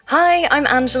Hi, I'm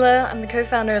Angela. I'm the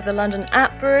co-founder of the London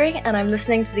App Brewery, and I'm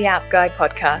listening to the App Guy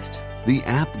podcast. The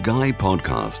App Guy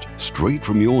podcast, straight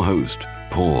from your host,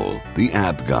 Paul, the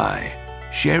App Guy,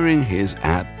 sharing his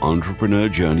app entrepreneur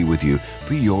journey with you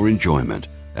for your enjoyment.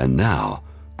 And now,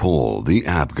 Paul, the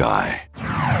App Guy.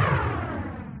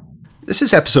 This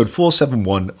is episode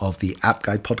 471 of the App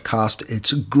Guy podcast.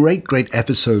 It's a great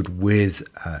episode with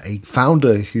a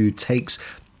founder who takes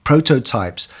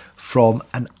prototypes from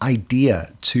an idea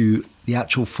to the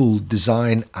actual full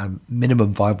design and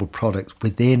minimum viable product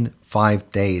within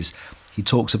 5 days. He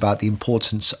talks about the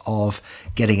importance of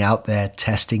getting out there,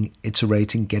 testing,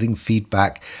 iterating, getting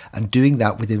feedback, and doing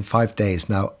that within 5 days.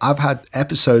 Now, I've had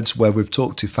episodes where we've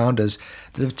talked to founders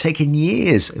that have taken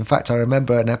years. In fact, I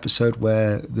remember an episode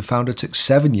where the founder took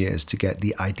 7 years to get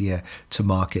the idea to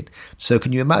market. So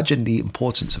can you imagine the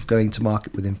importance of going to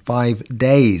market within 5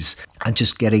 days and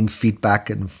just getting feedback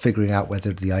and figuring out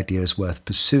whether the idea is worth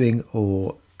pursuing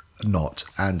or not?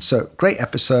 And so, great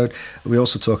episode. We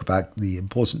also talk about the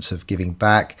importance of giving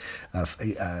back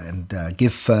and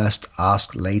give first,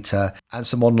 ask later, and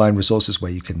some online resources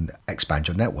where you can expand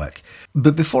your network.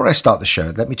 But before I start the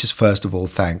show, let me just first of all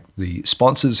thank the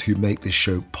sponsors who make this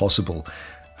show possible.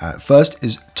 First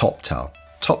is TopTal.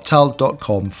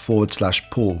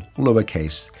 TopTal.com/Paul,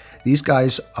 lowercase. These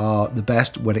guys are the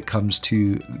best when it comes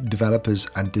to developers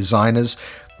and designers.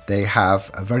 They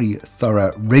have a very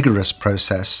thorough, rigorous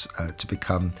process to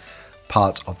become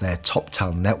part of their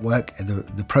TopTal network. And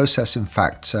the process, in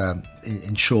fact,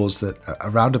 ensures that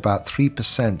around about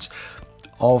 3%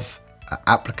 of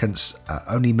applicants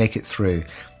only make it through.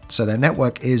 So their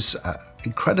network is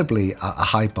incredibly a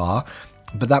high bar,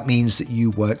 but that means that you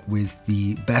work with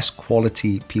the best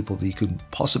quality people that you can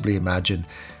possibly imagine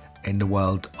in the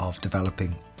world of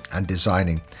developing and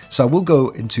designing. So I will go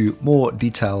into more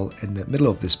detail in the middle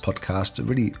of this podcast. I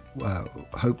really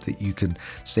hope that you can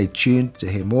stay tuned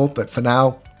to hear more. But for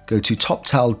now, go to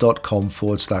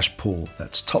toptal.com/Paul.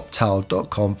 That's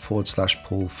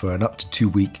toptal.com/Paul for an up to 2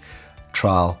 week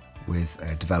trial with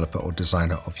a developer or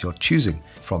designer of your choosing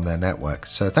from their network.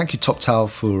 So thank you, TopTal,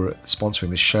 for sponsoring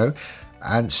this show.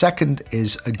 And second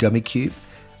is a GummyCube,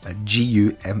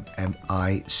 GUMMICUBE,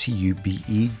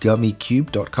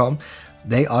 GummyCube.com.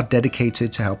 They are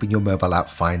dedicated to helping your mobile app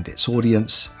find its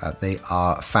audience. They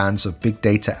are fans of big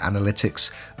data analytics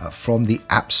from the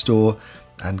App Store,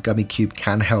 and GummyCube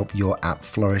can help your app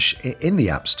flourish in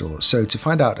the App Store. So to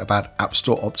find out about App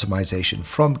Store optimization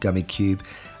from GummyCube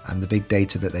and the big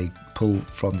data that they pull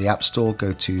from the App Store,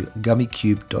 go to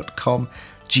GummyCube.com,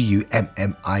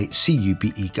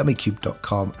 GUMMICUBE,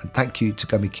 GummyCube.com, and thank you to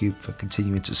GummyCube for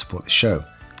continuing to support the show.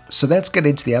 So let's get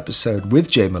into the episode with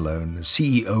Jay Malone,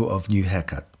 CEO of New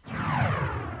Haircut.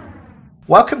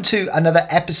 Welcome to another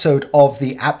episode of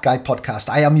the App Guy podcast.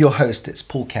 I am your host, it's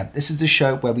Paul Kemp. This is the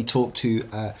show where we talk to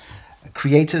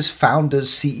creators, founders,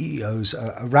 CEOs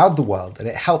around the world. And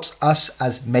it helps us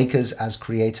as makers, as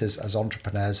creators, as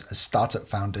entrepreneurs, as startup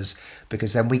founders,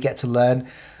 because then we get to learn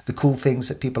the cool things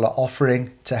that people are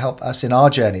offering to help us in our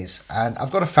journeys. And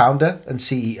I've got a founder and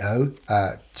CEO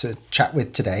to chat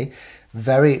with today.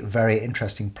 Very, very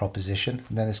interesting proposition.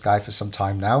 I've known this guy for some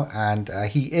time now, and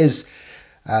he is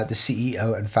the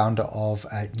CEO and founder of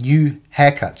New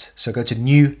Haircut. So go to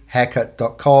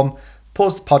newhaircut.com,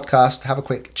 pause the podcast, have a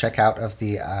quick check out of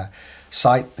the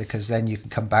site, because then you can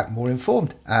come back more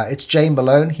informed. It's Jay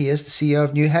Malone. He is the CEO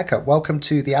of New Haircut. Welcome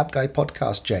to the App Guy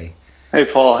podcast, Jay. Hey,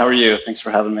 Paul. How are you? Thanks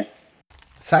for having me.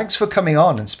 Thanks for coming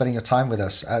on and spending your time with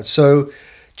us. So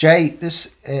Jay,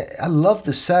 I love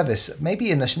the service.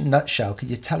 Maybe in a nutshell, could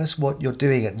you tell us what you're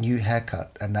doing at New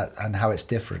Haircut and how it's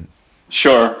different?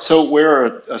 Sure. So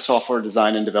we're a software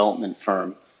design and development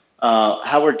firm.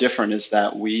 How we're different is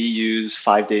that we use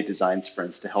 5-day design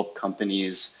sprints to help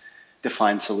companies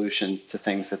define solutions to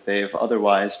things that they've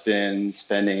otherwise been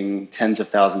spending tens of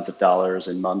thousands of dollars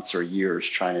in months or years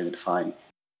trying to define.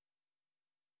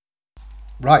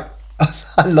 Right.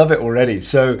 I love it already.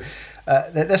 So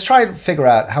let's try and figure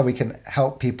out how we can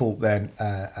help people then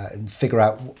and figure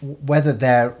out whether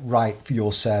they're right for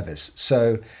your service.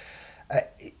 So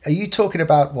are you talking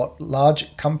about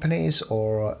large companies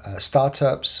or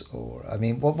startups, or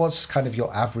what's kind of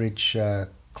your average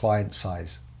client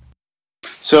size?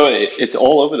 So it's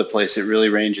all over the place. It really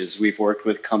ranges. We've worked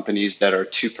with companies that are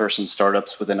 2-person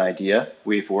startups with an idea.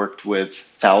 We've worked with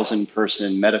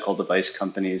 1,000-person medical device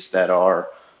companies that are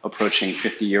approaching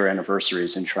 50-year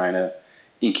anniversaries and trying to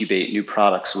incubate new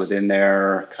products within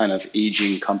their kind of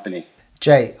aging company.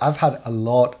 Jay, I've had a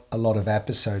lot of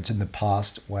episodes in the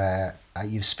past where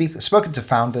you've spoken to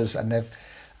founders and they've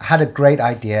had a great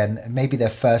idea, and maybe their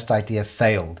first idea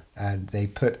failed and they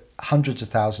put hundreds of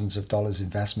thousands of dollars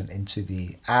investment into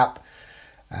the app,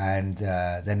 and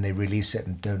then they release it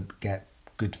and don't get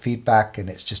good feedback, and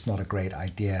it's just not a great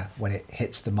idea when it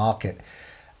hits the market.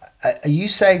 Are you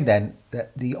saying then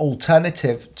that the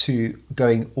alternative to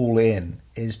going all in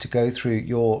is to go through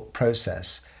your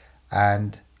process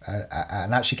and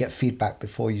actually get feedback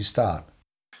before you start?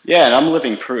 Yeah, and I'm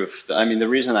living proof. I mean, the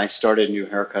reason I started New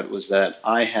Haircut was that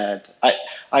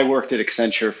I worked at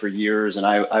Accenture for years, and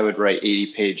I would write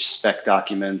 80-page spec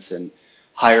documents and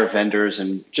hire vendors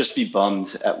and just be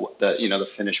bummed at the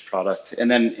finished product. And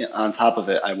then on top of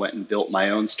it, I went and built my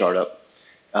own startup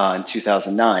in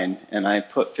 2009, and I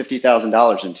put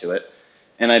 $50,000 into it,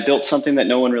 and I built something that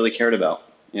no one really cared about,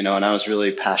 and I was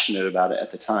really passionate about it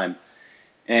at the time.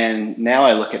 And now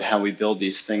I look at how we build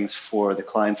these things for the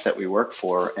clients that we work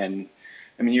for. And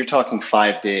I mean, you're talking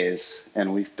 5 days,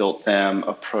 and we've built them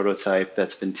a prototype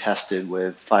that's been tested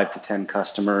with 5 to 10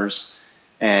 customers.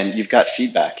 And you've got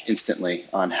feedback instantly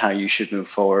on how you should move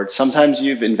forward. Sometimes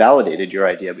you've invalidated your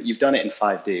idea, but you've done it in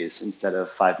 5 days instead of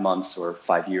 5 months or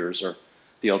 5 years or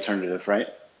the alternative, right?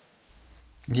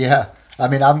 Yeah. I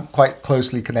mean, I'm quite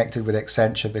closely connected with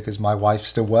Accenture because my wife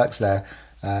still works there.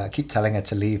 I keep telling her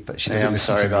to leave, but she doesn't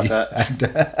listen to me. I'm sorry about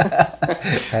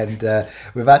that. And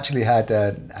we've actually had,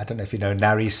 I don't know if you know,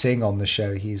 Nari Singh on the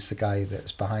show. He's the guy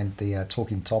that's behind the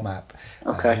Talking Tom app.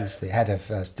 Okay. He's the head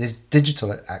of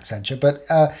digital at Accenture. But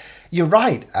you're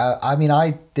right. I mean,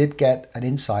 I did get an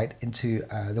insight into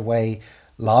the way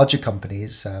larger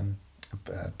companies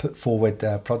put forward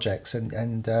projects,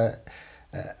 and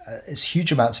it's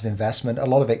huge amounts of investment, a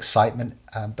lot of excitement,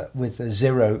 but with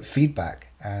zero feedback.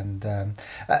 And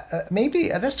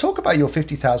maybe let's talk about your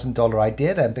 $50,000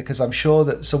 idea then, because I'm sure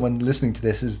that someone listening to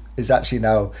this is actually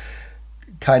now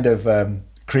kind of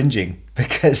cringing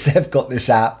because they've got this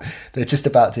app, they're just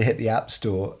about to hit the app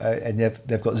store, and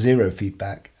they've got zero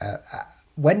feedback.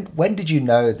 When did you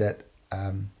know that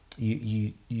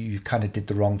you kind of did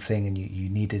the wrong thing and you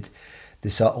needed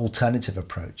this alternative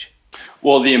approach?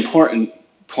 Well, the important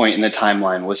point in the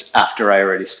timeline was after I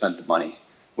already spent the money,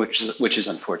 which is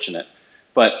unfortunate.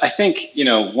 But I think,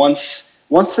 once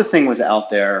the thing was out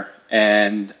there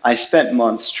and I spent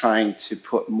months trying to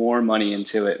put more money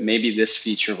into it, maybe this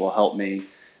feature will help me,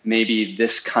 maybe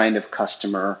this kind of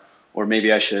customer, or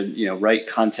maybe I should, write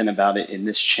content about it in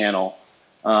this channel.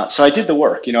 So I did the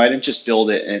work. I didn't just build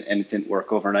it and it didn't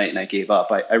work overnight and I gave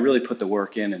up. I really put the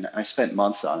work in and I spent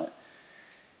months on it.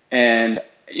 And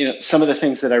some of the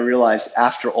things that I realized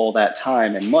after all that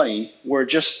time and money were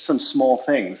just some small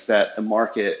things that the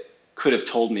market could have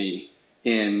told me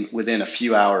within a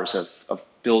few hours of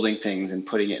building things and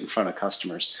putting it in front of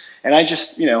customers. And I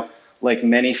just, like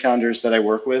many founders that I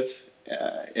work with,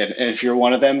 and if you're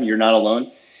one of them, you're not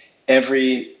alone. A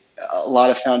lot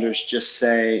of founders just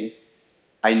say,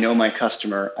 I know my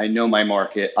customer, I know my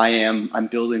market, I'm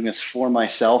building this for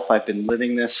myself. I've been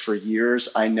living this for years.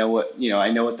 I know what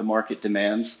the market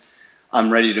demands.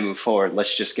 I'm ready to move forward.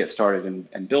 Let's just get started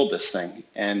and build this thing.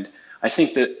 And I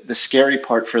think that the scary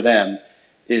part for them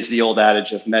is the old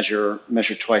adage of measure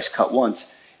twice, cut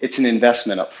once. It's an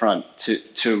investment up front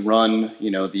to run,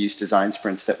 these design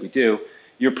sprints that we do.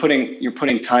 You're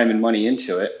putting time and money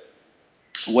into it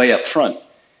way up front,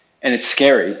 and it's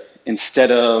scary. Instead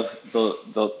of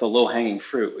the low-hanging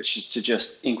fruit, which is to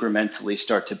just incrementally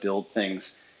start to build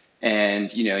things.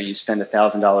 And, you spend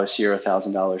 $1,000 here,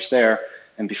 $1,000 there,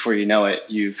 and before you know it,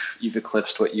 you've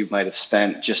eclipsed what you might have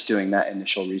spent just doing that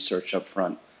initial research up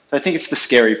front. So I think it's the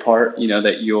scary part,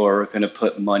 that you're going to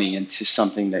put money into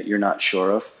something that you're not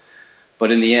sure of. But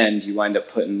in the end, you wind up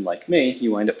putting, like me,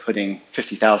 putting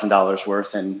 $50,000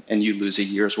 worth and you lose a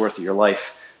year's worth of your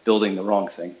life building the wrong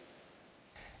thing.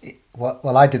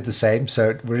 Well, I did the same,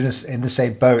 so we're in the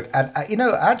same boat. And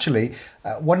actually,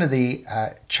 one of the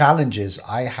challenges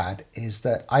I had is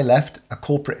that I left a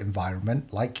corporate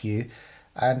environment like you,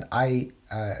 and I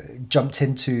jumped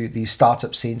into the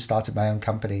startup scene, started my own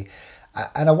company,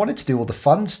 and I wanted to do all the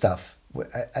fun stuff.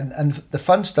 And the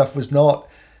fun stuff was not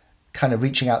kind of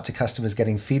reaching out to customers,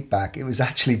 getting feedback. It was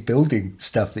actually building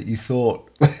stuff that you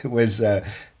thought was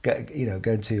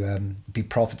going to be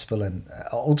profitable. And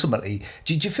ultimately,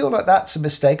 do you feel like that's a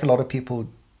mistake? A lot of people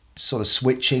sort of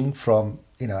switching from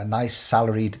a nice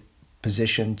salaried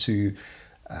position to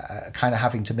kind of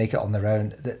having to make it on their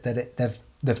own.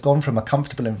 They've gone from a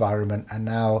comfortable environment and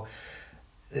now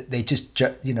they just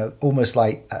almost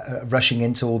like rushing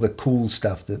into all the cool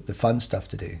stuff, the fun stuff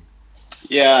to do.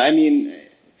 Yeah, I mean,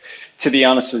 to be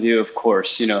honest with you, of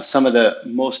course, some of the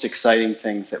most exciting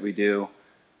things that we do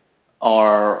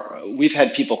we've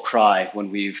had people cry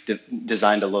when we've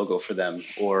designed a logo for them,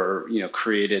 or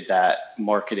created that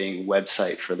marketing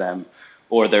website for them,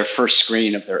 or their first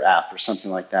screen of their app or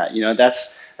something like that.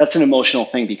 That's an emotional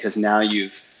thing, because now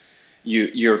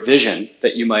your vision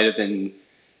that you might have been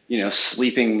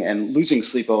sleeping and losing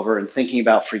sleep over and thinking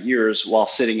about for years while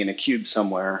sitting in a cube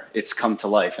somewhere, it's come to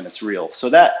life and it's real. So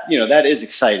that is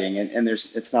exciting, and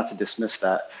it's not to dismiss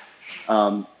that.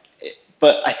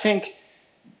 But I think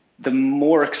the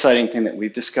more exciting thing that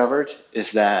we've discovered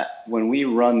is that when we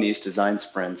run these design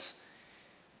sprints,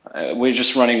 we're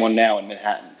just running one now in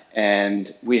Manhattan,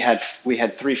 and we had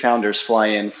 3 founders fly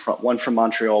in, one from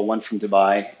Montreal, one from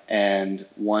Dubai, and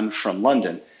one from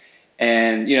London.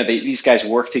 And these guys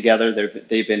work together.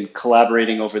 They've been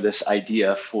collaborating over this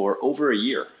idea for over a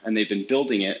year, and they've been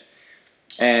building it.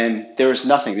 And there was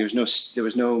nothing. There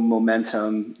was no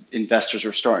momentum. Investors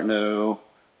were starting to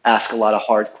ask a lot of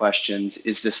hard questions.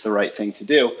 Is this the right thing to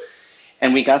do?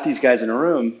 And we got these guys in a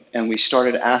room, and we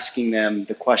started asking them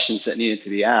the questions that needed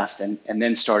to be asked, and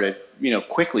then started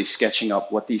quickly sketching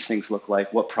up what these things look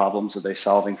like, what problems are they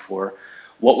solving for,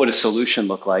 what would a solution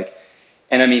look like.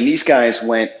 And I mean, these guys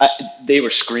they were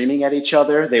screaming at each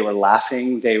other, they were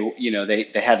laughing, they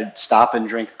had to stop and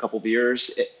drink a couple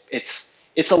beers.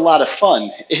 It's a lot of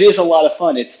fun. It is a lot of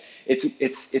fun. It's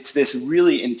this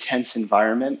really intense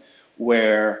environment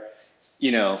where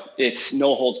it's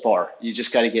no holds bar. You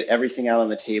just got to get everything out on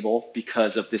the table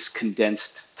because of this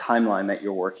condensed timeline that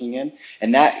you're working in.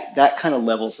 And that kind of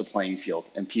levels the playing field.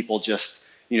 And people just,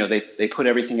 they put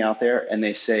everything out there and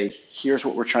they say, here's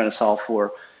what we're trying to solve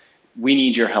for. We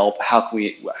need your help. How can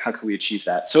we achieve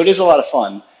that? So it is a lot of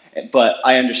fun, but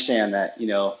I understand that,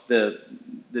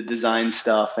 the design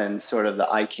stuff and sort of the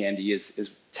eye candy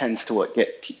tends to what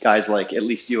get guys like at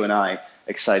least you and I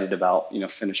excited about,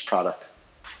 finished product.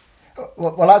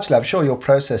 Well, actually, I'm sure your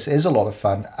process is a lot of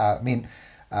fun.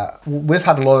 We've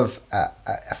had a lot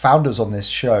of founders on this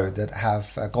show that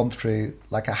have gone through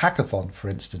like a hackathon, for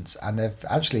instance, and they've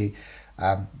actually,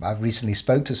 I recently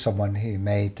spoke to someone who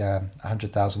made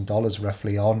 $100,000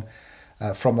 roughly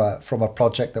from a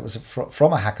project that was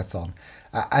from a hackathon.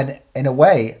 And in a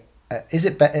way,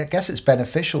 I guess it's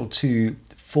beneficial to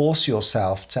force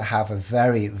yourself to have a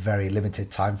very, very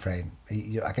limited time frame.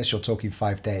 I guess you're talking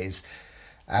 5 days.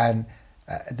 And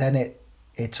then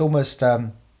it's almost,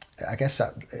 I guess,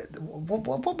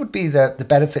 what would be the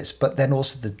benefits, but then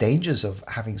also the dangers of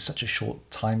having such a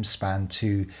short time span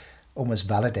to almost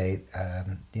validate,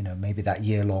 maybe that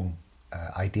year-long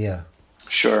idea?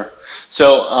 Sure.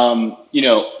 So,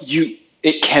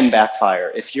 it can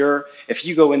backfire. If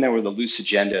you go in there with a loose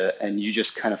agenda and you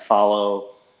just kind of follow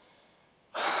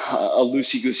a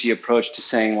loosey-goosey approach to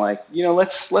saying like,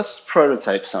 let's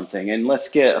prototype something and let's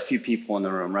get a few people in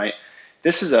the room, right?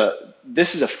 This is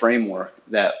a framework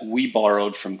that we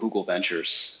borrowed from Google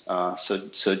Ventures.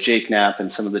 So Jake Knapp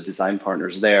and some of the design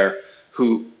partners there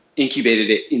who incubated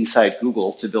it inside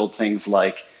Google to build things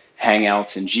like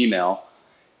Hangouts and Gmail.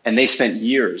 And they spent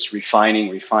years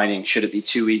refining. Should it be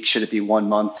 2 weeks? Should it be 1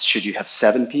 month? Should you have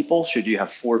 7 people? Should you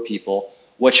have 4 people?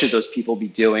 What should those people be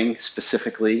doing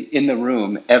specifically in the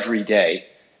room every day,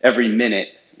 every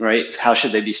minute, right? How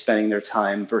should they be spending their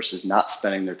time versus not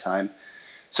spending their time?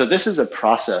 So this is a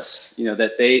process,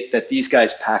 that these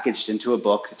guys packaged into a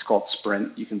book. It's called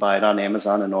Sprint. You can buy it on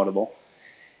Amazon and Audible.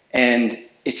 And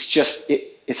it's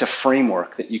a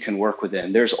framework that you can work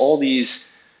within. There's all these,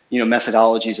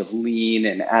 methodologies of lean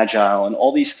and agile and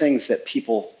all these things that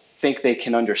people think they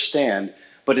can understand.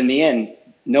 But in the end,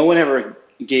 no one ever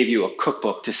gave you a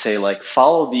cookbook to say like,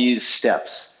 follow these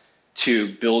steps to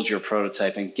build your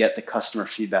prototype and get the customer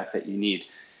feedback that you need.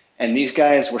 And these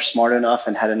guys were smart enough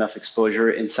and had enough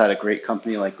exposure inside a great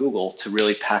company like Google to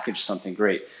really package something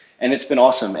great. And it's been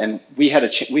awesome. And we've had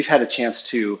a chance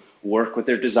to work with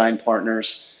their design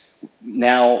partners.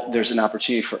 Now there's an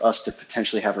opportunity for us to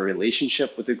potentially have a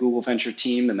relationship with the Google Venture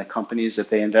team and the companies that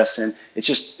they invest in.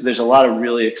 There's a lot of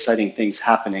really exciting things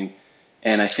happening.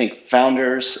 And I think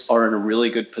founders are in a really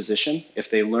good position if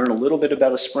they learn a little bit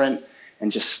about a sprint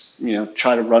and just,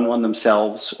 try to run one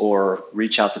themselves or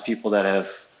reach out to people that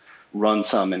have run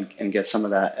some and get some of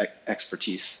that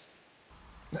expertise.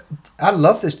 I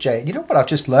love this, Jay. You know what I've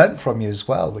just learned from you as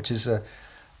well, which is an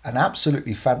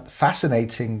absolutely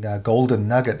fascinating golden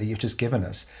nugget that you've just given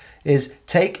us, is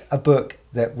take a book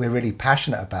that we're really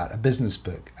passionate about, a business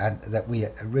book, and that we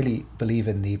really believe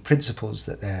in the principles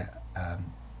that they're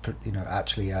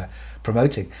actually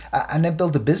promoting, and then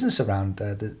build a business around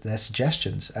their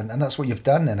suggestions. And that's what you've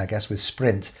done then, I guess, with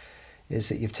Sprint, is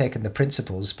that you've taken the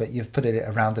principles, but you've put it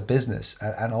around the business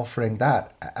and offering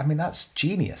that. I mean, that's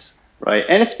genius. Right.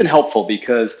 And it's been helpful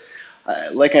because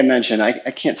Like I mentioned,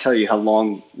 I can't tell you how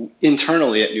long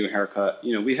internally at New Haircut,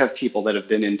 we have people that have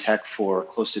been in tech for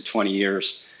close to 20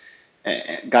 years.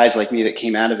 Guys like me that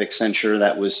came out of Accenture,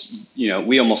 that was,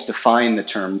 we almost defined the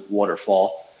term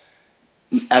waterfall.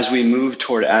 As we moved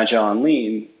toward Agile and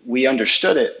Lean, we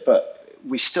understood it, but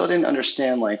we still didn't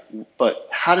understand but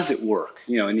how does it work?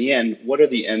 In the end, what are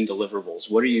the end deliverables?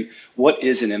 What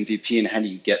is an MVP and how do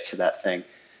you get to that thing?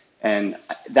 And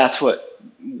that's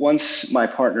once my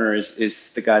partner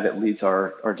is the guy that leads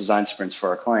our design sprints for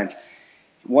our clients,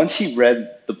 once he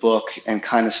read the book and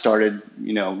kind of started,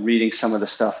 reading some of the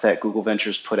stuff that Google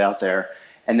Ventures put out there,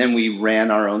 and then we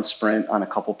ran our own sprint on a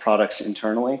couple products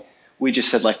internally, we just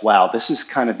said wow, this has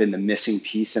kind of been the missing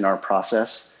piece in our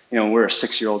process. We're a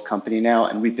 6-year-old company now,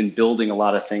 and we've been building a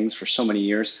lot of things for so many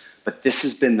years, but this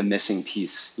has been the missing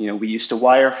piece. We used to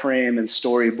wireframe and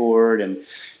storyboard and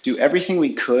do everything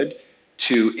we could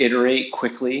to iterate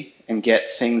quickly and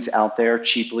get things out there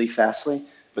cheaply, fastly.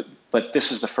 But this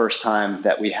was the first time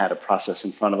that we had a process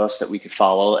in front of us that we could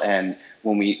follow. And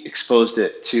when we exposed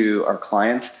it to our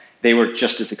clients, they were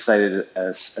just as excited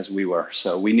as we were.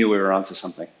 So we knew we were onto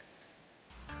something.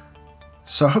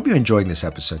 So I hope you're enjoying this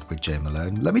episode with Jay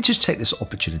Malone. Let me just take this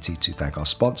opportunity to thank our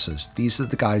sponsors. These are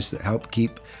the guys that help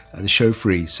keep the show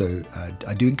free. So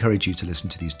I do encourage you to listen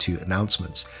to these 2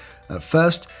 announcements.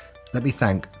 First, let me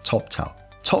thank TopTal.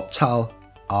 TopTal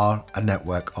are a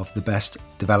network of the best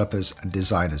developers and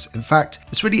designers. In fact,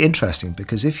 it's really interesting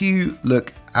because if you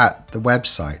look at the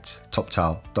website,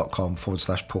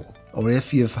 toptal.com/Paul, or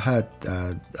if you've heard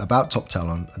about TopTal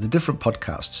on the different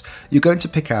podcasts, you're going to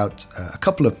pick out a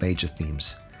couple of major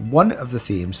themes. One of the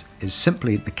themes is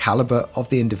simply the caliber of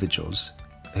the individuals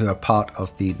who are part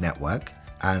of the network.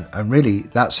 And really,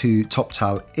 that's who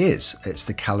TopTal is. It's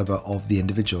the caliber of the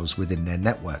individuals within their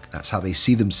network. That's how they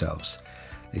see themselves.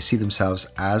 They see themselves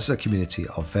as a community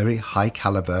of very high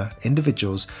caliber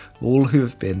individuals, all who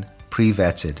have been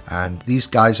pre-vetted. And these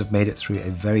guys have made it through a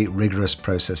very rigorous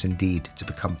process indeed to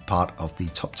become part of the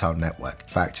TopTal network. In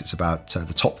fact, it's about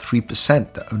the top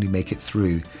 3% that only make it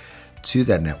through to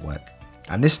their network.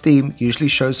 And this theme usually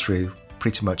shows through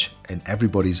pretty much in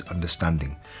everybody's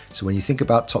understanding. So when you think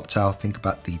about TopTal, think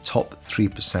about the top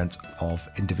 3% of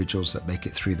individuals that make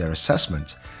it through their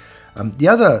assessment. The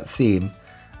other theme,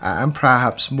 and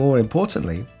perhaps more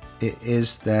importantly, it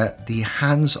is the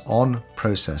hands-on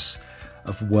process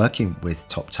of working with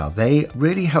TopTal. They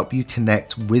really help you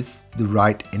connect with the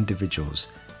right individuals.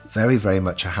 Very, very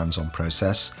much a hands-on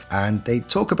process. And they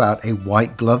talk about a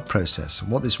white glove process. And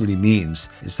what this really means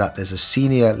is that there's a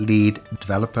senior lead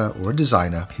developer or a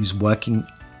designer who's working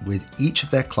with each of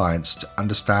their clients to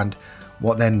understand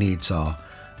what their needs are,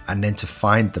 and then to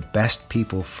find the best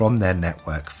people from their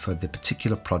network for the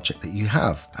particular project that you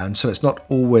have. And so it's not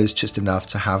always just enough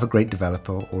to have a great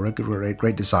developer or a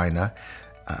great designer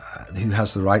who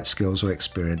has the right skills or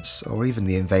experience or even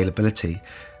the availability.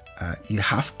 You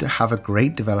have to have a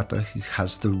great developer who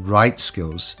has the right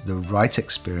skills, the right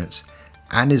experience,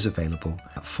 and is available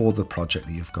for the project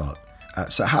that you've got.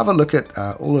 So have a look at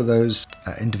all of those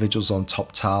individuals on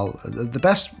TopTal. The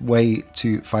best way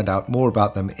to find out more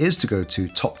about them is to go to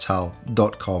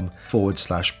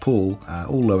toptal.com/Paul,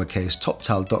 all lowercase,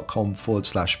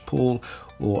 toptal.com/Paul,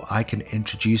 or I can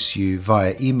introduce you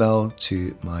via email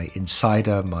to my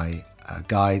insider, my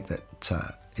guy that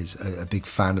is a big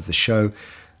fan of the show.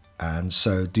 And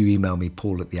so do email me,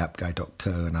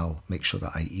 paul@theappguy.co, and I'll make sure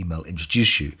that I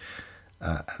introduce you.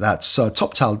 That's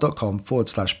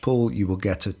toptal.com/Paul. You will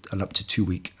get an up to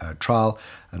 2-week trial.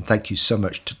 And thank you so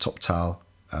much to TopTal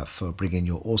for bringing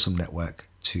your awesome network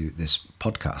to this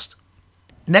podcast.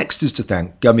 Next is to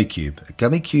thank GummyCube.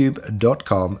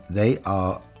 GummyCube.com. They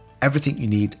are everything you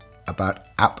need about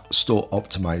App Store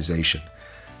optimization.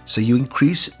 So you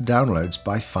increase downloads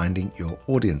by finding your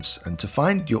audience. And to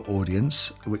find your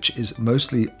audience, which is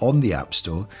mostly on the App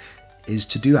Store, is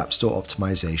to do App Store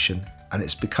optimization. And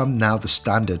it's become now the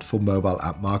standard for mobile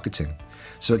app marketing.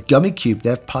 So at GummyCube,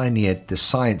 they've pioneered the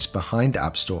science behind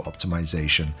App Store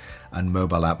optimization and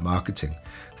mobile app marketing.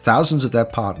 Thousands of their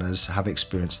partners have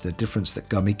experienced the difference that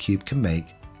GummyCube can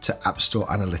make to App Store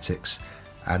analytics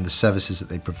and the services that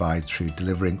they provide through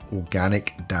delivering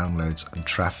organic downloads and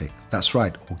traffic. That's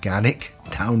right, organic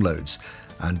downloads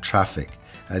and traffic.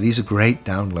 These are great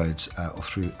downloads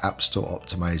through App Store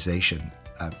optimization.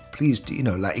 Please,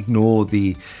 ignore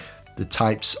the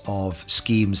types of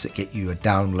schemes that get you a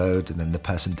download and then the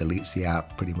person deletes the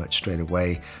app pretty much straight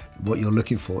away. What you're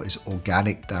looking for is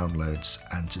organic downloads,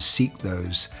 and to seek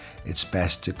those, it's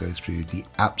best to go through the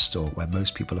App Store where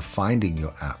most people are finding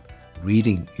your app,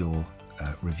 reading your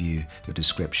review, your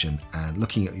description, and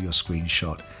looking at your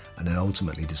screenshot, and then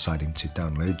ultimately deciding to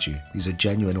download you. These are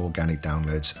genuine organic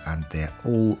downloads, and they're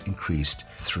all increased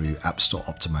through App Store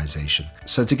optimization.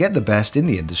 So to get the best in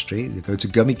the industry, you go to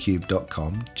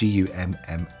gummicube.com,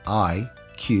 Gummi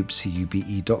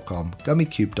cube.com,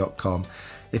 gummicube.com.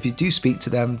 If you do speak to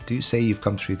them, do say you've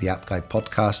come through the App Guy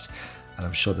podcast, and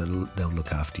I'm sure they'll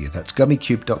look after you. That's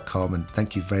gummicube.com, and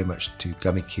thank you very much to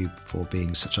Gummicube for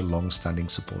being such a long-standing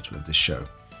supporter of this show.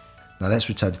 Now let's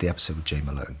return to the episode with Jay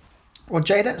Malone. Well,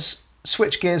 Jay, let's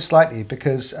switch gears slightly,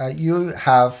 because you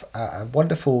have a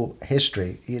wonderful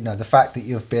history. You know, the fact that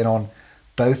you've been on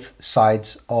both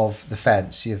sides of the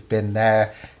fence. You've been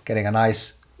there getting a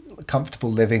nice,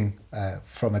 comfortable living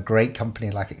from a great company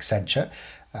like Accenture,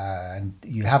 and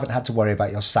you haven't had to worry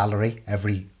about your salary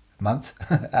every month.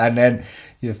 And then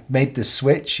you've made the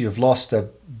switch. You've lost a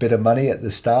bit of money at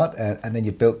the start, and then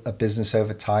you built a business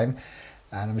over time.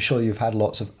 And I'm sure you've had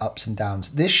lots of ups and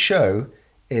downs. This show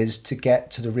is to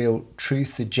get to the real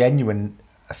truth, the genuine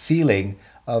feeling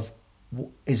of,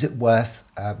 is it worth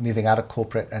moving out of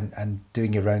corporate and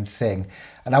doing your own thing?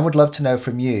 And I would love to know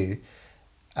from you,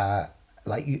 I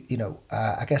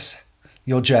guess,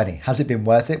 your journey. Has it been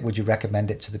worth it? Would you recommend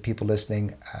it to the people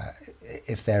listening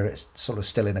if they're sort of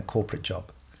still in a corporate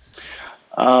job?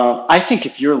 I think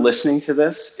if you're listening to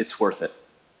this, it's worth it.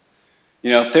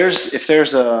 You know, if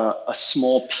there's a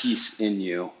small piece in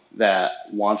you that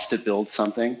wants to build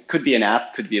something, could be an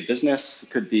app, could be a business,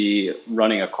 could be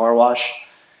running a car wash.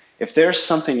 If there's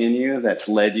something in you that's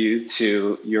led you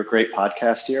to your great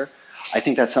podcast here, I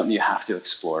think that's something you have to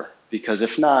explore. Because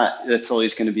if not, it's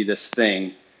always going to be this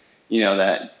thing, you know,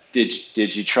 that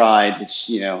did you try?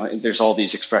 There's all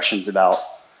these expressions about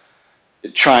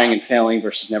trying and failing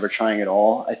versus never trying at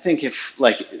all. I think if,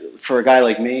 like, for a guy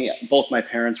like me, both my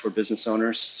parents were business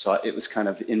owners, so it was kind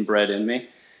of inbred in me.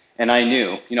 And I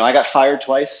knew, I got fired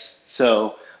twice.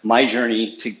 So my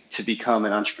journey to become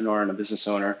an entrepreneur and a business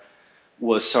owner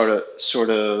was sort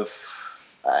of,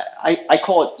 I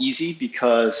call it easy,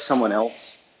 because someone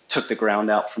else took the ground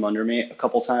out from under me a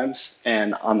couple times.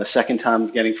 And on the second time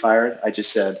of getting fired, I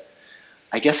just said,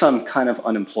 I guess I'm kind of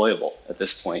unemployable at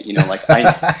this point.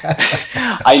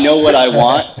 I know what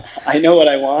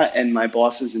I want, and my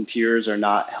bosses and peers are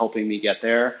not helping me get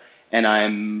there. And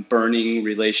I'm burning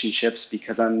relationships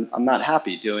because I'm not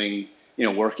happy doing,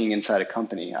 working inside a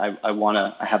company. I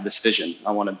have this vision.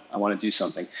 I want to do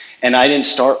something. And I didn't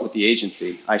start with the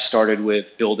agency. I started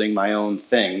with building my own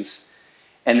things.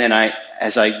 And then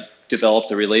as I developed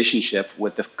a relationship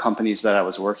with the companies that I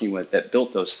was working with that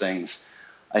built those things,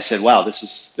 I said, wow, this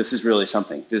is really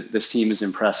something. This team is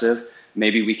impressive.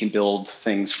 Maybe we can build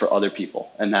things for other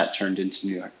people. And that turned into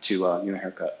New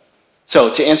Haircut.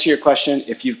 So to answer your question,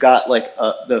 if you've got like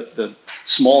the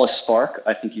smallest spark,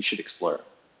 I think you should explore it.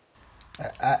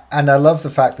 And I love the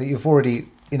fact that you've already,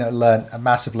 learned a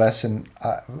massive lesson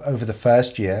over the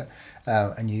first year,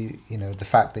 and the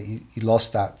fact that you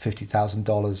lost that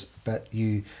 $50,000, but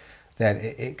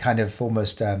it kind of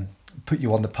almost put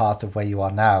you on the path of where you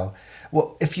are now.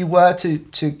 Well, if you were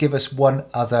to give us one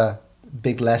other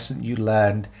big lesson you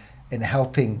learned in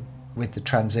helping with the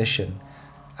transition,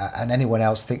 and anyone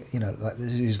else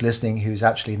who's listening who's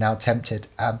actually now tempted,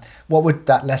 what would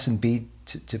that lesson be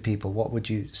to people? What would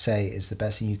you say is the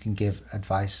best thing you can give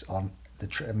advice on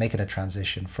making a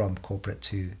transition from corporate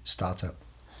to startup?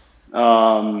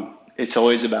 It's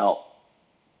always about,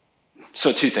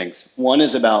 so two things. One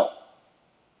is about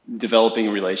developing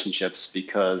relationships,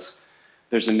 because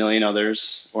there's a million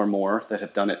others or more that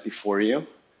have done it before you,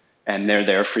 and they're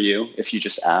there for you if you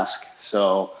just ask.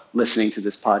 So listening to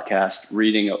this podcast,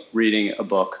 reading a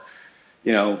book,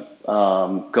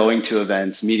 going to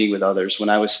events, meeting with others. When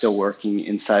I was still working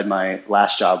inside my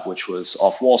last job, which was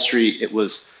off Wall Street, it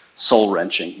was soul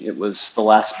wrenching. It was the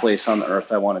last place on the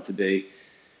earth I wanted to be.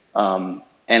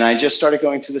 And I just started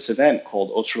going to this event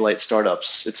called Ultralight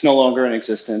Startups. It's no longer in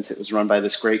existence. It was run by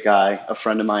this great guy, a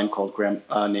friend of mine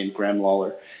named Graham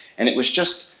Lawler. And it was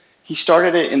just, he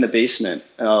started it in the basement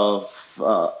of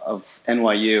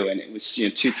NYU, and it was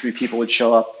 2-3 people would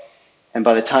show up. And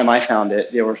by the time I found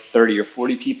it, there were 30 or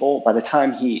 40 people. By the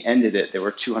time he ended it, there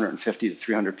were 250 to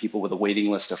 300 people with a waiting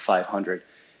list of 500.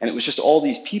 And it was just all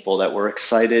these people that were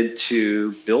excited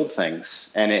to build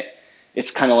things. And it's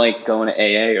kind of like going to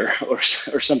AA or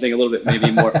something a little bit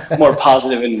maybe more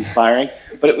positive and inspiring.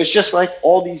 But it was just like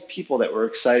all these people that were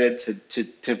excited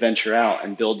to venture out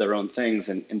and build their own things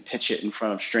and pitch it in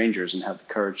front of strangers and have the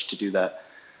courage to do that.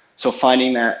 So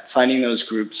finding those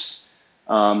groups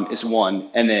is one,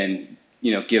 and then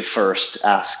give first,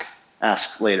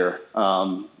 ask later.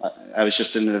 I was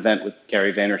just in an event with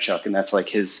Gary Vaynerchuk, and that's like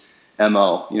his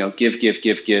MO, give,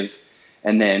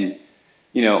 and then,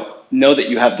 know that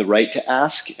you have the right to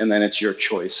ask, and then it's your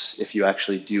choice if you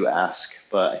actually do ask.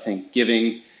 But I think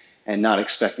giving and not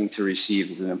expecting to receive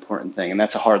is an important thing. And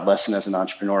that's a hard lesson as an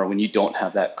entrepreneur when you don't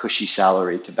have that cushy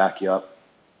salary to back you up.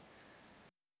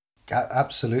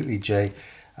 Absolutely, Jay.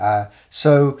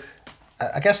 So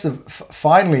I guess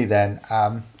finally then,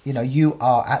 you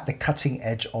are at the cutting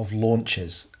edge of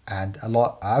launches, and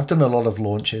I've done a lot of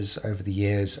launches over the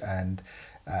years, and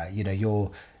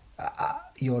you're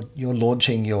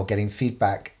launching, you're getting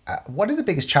feedback. One of the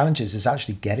biggest challenges is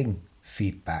actually getting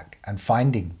feedback and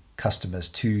finding customers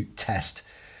to test.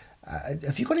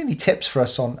 Have you got any tips for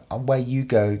us on where you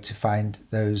go to find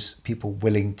those people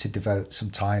willing to devote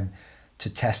some time to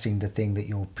testing the thing that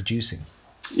you're producing?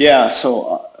 Yeah,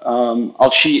 so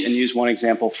I'll cheat and use one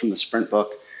example from the Sprint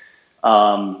book.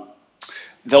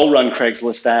 They'll run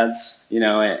Craigslist ads,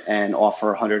 and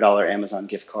offer $100 Amazon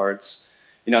gift cards.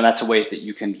 That's a way that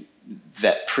you can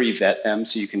pre-vet them.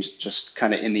 So you can just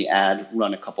kind of in the ad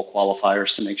run a couple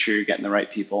qualifiers to make sure you're getting the right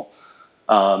people.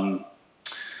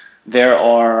 There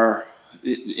are,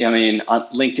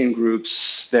 LinkedIn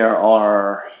groups, there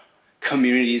are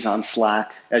communities on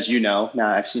Slack, as you know. Now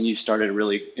I've seen you started a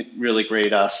really, really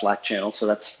great Slack channel, so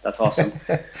that's awesome.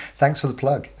 Thanks for the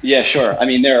plug. Yeah, sure.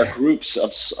 There are groups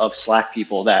of Slack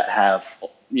people that have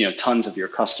tons of your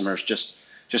customers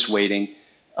just waiting.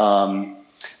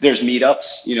 There's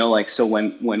meetups, so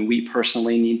when we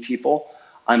personally need people,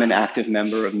 I'm an active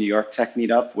member of New York Tech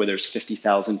Meetup where there's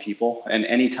 50,000 people, and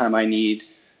anytime I need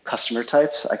customer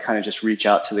types, I kind of just reach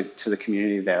out to the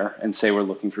community there and say we're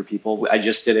looking for people. I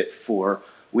just did it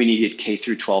we needed K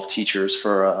through 12 teachers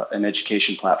for an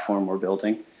education platform we're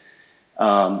building.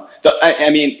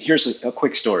 Here's a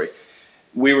quick story.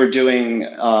 We were doing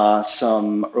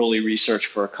some early research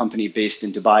for a company based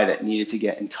in Dubai that needed to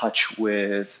get in touch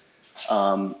with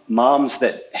moms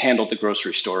that handled the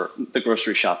grocery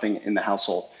shopping in the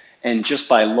household. And just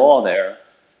by law there,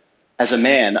 as a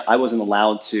man, I wasn't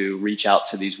allowed to reach out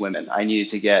to these women. I needed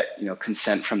to get,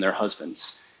 consent from their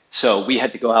husbands. So we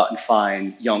had to go out and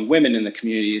find young women in the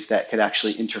communities that could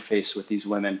actually interface with these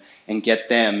women and get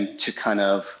them to kind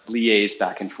of liaise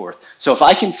back and forth. So if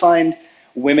I can find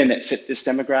women that fit this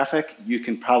demographic, you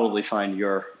can probably find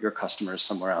your customers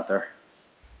somewhere out there.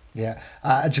 Yeah,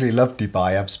 I actually love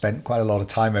Dubai. I've spent quite a lot of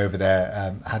time over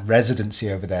there, had residency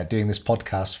over there doing this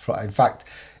podcast. In fact,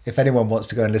 if anyone wants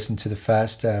to go and listen to the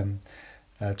first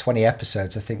 20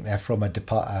 episodes, I think they're from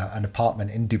an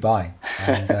apartment in Dubai.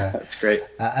 And, that's great.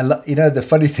 The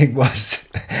funny thing was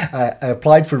I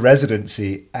applied for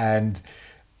residency, and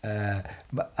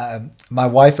my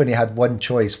wife only had one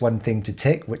thing to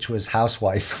tick, which was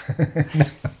housewife.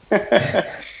 That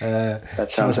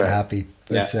sounds she wasn't right. happy.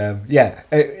 But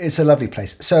it's a lovely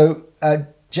place. So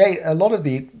Jay, a lot of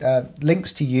the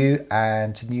links to you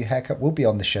and to New Haircut will be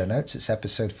on the show notes. It's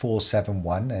episode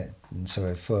 471. And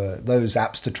so for those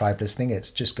Appster tribe listening,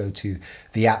 it's just go to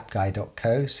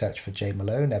theappguy.co, search for Jay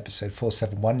Malone, episode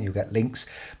 471, you'll get links.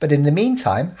 But in the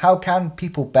meantime, how can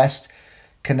people best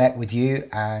connect with you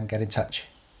and get in touch?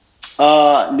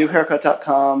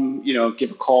 Newhaircut.com,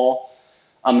 give a call.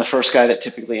 I'm the first guy that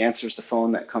typically answers the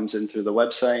phone that comes in through the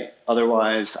website.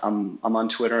 Otherwise, I'm on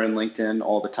Twitter and LinkedIn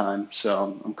all the time,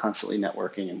 so I'm constantly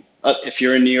networking. And if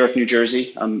you're in New York, New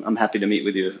Jersey, I'm happy to meet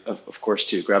with you, of course,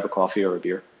 to grab a coffee or a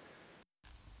beer.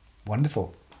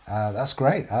 Wonderful. That's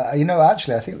great.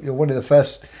 Actually, I think you're one of the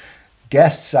first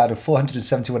guests out of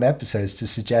 471 episodes to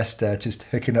suggest just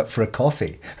hooking up for a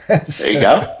coffee. There you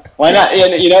go. Why not?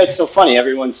 And, it's so funny.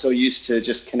 Everyone's so used to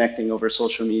just connecting over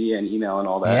social media and email and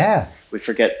all that. Yeah. We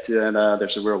forget that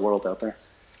there's a real world out there.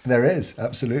 There is,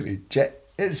 absolutely. Jay,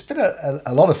 it's been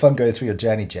a lot of fun going through your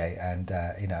journey, Jay. And,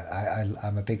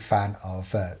 I'm a big fan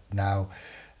of now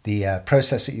the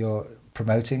process that you're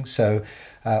promoting. So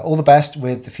all the best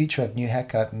with the future of New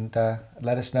Haircut, and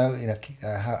let us know,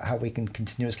 how we can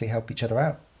continuously help each other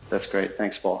out. That's great.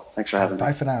 Thanks, Paul. Thanks for having me.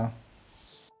 Bye for now.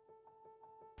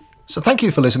 So thank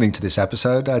you for listening to this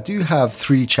episode. I do have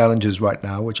 3 challenges right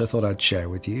now, which I thought I'd share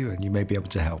with you, and you may be able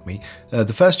to help me.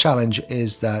 The first challenge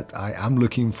is that I am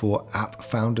looking for app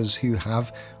founders who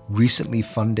have recently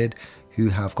funded, who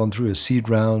have gone through a seed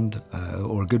round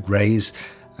or a good raise,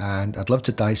 and I'd love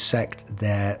to dissect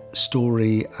their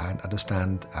story and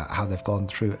understand how they've gone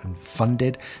through and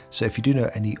funded. So if you do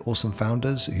know any awesome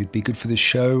founders who'd be good for this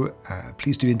show,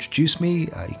 please do introduce me.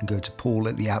 You can go to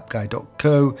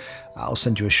paul@theappguy.co. I'll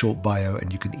send you a short bio,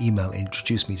 and you can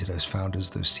introduce me to those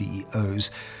founders, those CEOs.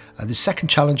 The second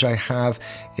challenge I have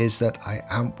is that I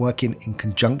am working in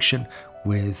conjunction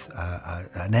with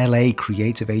an LA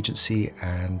creative agency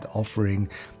and offering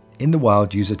In the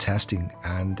Wild user testing,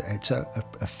 and it's a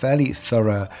fairly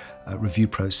thorough review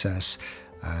process,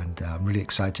 and I'm really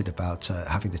excited about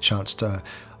having the chance to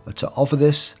offer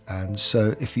this. And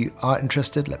so if you are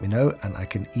interested, let me know and I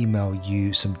can email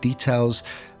you some details.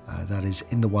 That is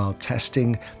In the Wild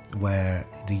testing, where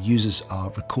the users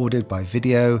are recorded by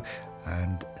video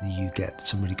and you get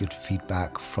some really good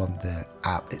feedback from the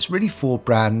app. It's really for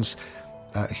brands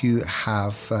who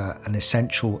have an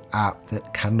essential app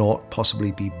that cannot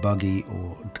possibly be buggy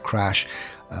or crash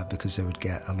because they would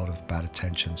get a lot of bad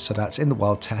attention. So that's In the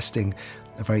Wild testing,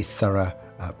 a very thorough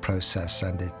process,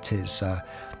 and it is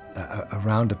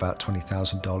around about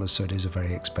 $20,000, so it is a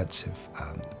very expensive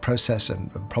process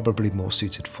and probably more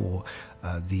suited for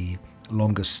the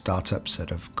longer startups that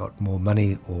have got more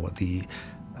money or the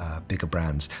bigger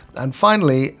brands. And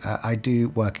finally, I do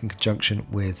work in conjunction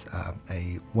with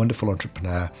a wonderful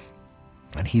entrepreneur,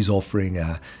 and he's offering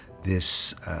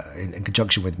this in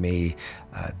conjunction with me,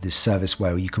 this service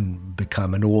where you can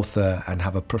become an author and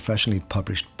have a professionally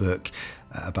published book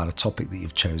about a topic that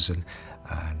you've chosen.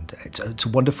 And it's a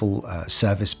wonderful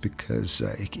service because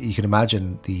you can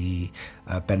imagine the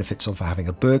benefits of having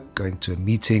a book, going to a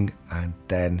meeting, and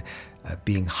then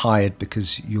being hired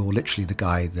because you're literally the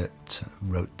guy that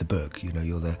wrote the book. You know,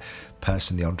 you're the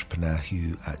person, the entrepreneur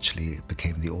who actually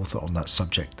became the author on that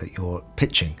subject that you're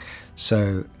pitching.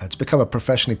 So to become a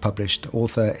professionally published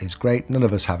author is great. None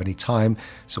of us have any time,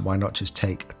 so why not just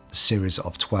take a series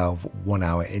of 12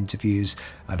 one-hour interviews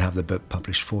and have the book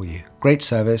published for you? Great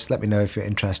service. Let me know if you're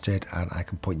interested and I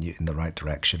can point you in the right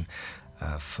direction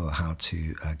for how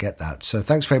to get that. So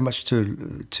thanks very much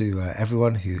to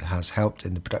everyone who has helped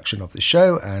in the production of the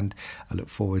show, and I look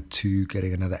forward to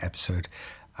getting another episode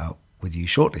out with you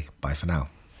shortly. Bye for now.